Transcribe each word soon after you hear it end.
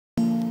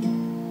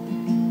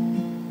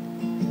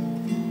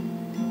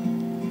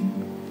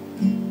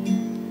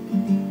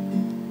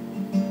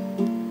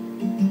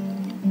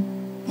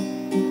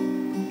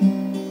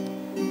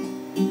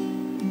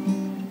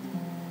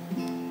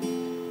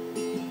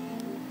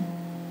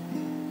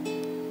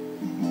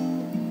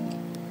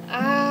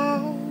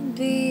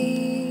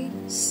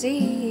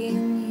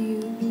seeing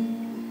you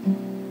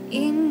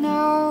in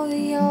all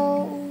the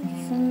old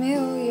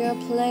familiar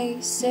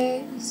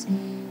places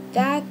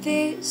that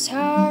this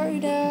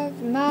heart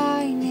of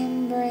mine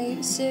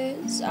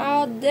embraces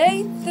all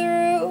day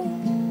through.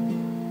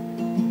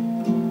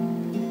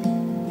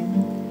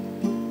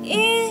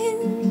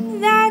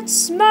 In that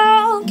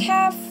small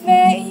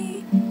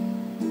cafe,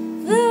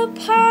 the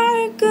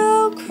park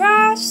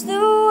across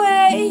the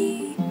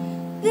way,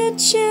 the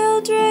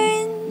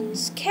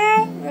children's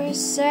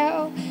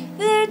carousel,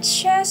 the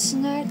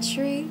chestnut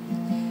tree,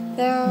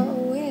 the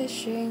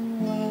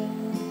wishing well.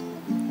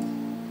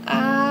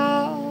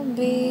 I'll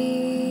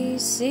be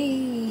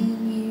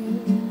seeing you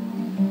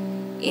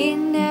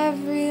in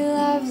every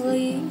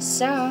lovely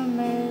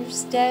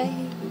summer's day,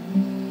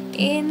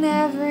 in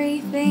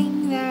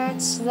everything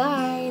that's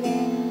light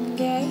and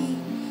gay.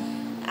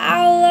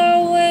 I'll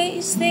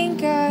always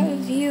think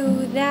of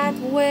you that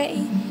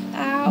way.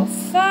 I'll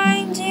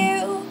find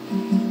you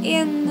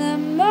in the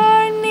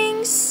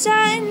morning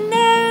sun,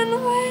 and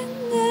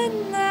when the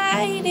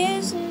night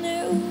is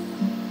new,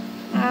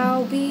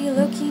 I'll be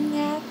looking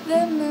at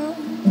the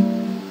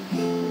moon,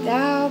 and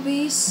I'll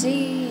be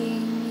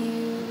seeing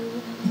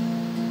you.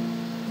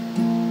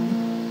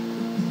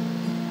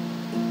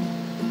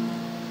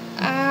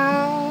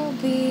 I'll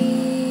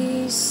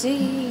be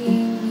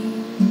seeing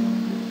you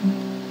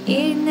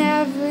in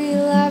every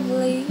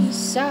lovely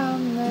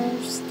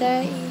summer's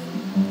day,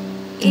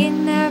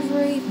 in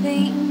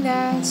everything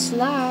that's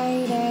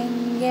light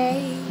and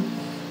gay.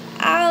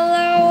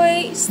 I'll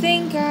always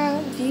think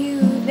of you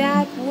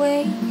that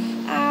way.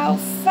 I'll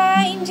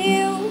find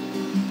you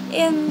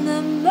in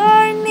the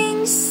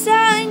morning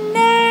sun,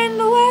 and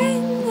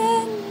when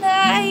the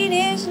night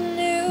is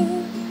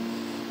new,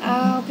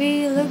 I'll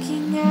be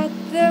looking at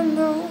the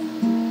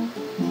moon,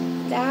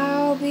 and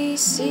I'll be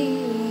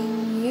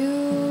seeing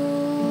you.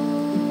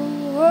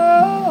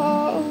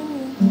 Oh,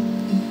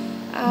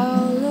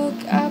 I'll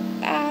look up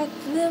at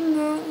the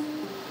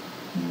moon,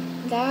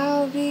 and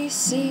I'll be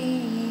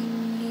seeing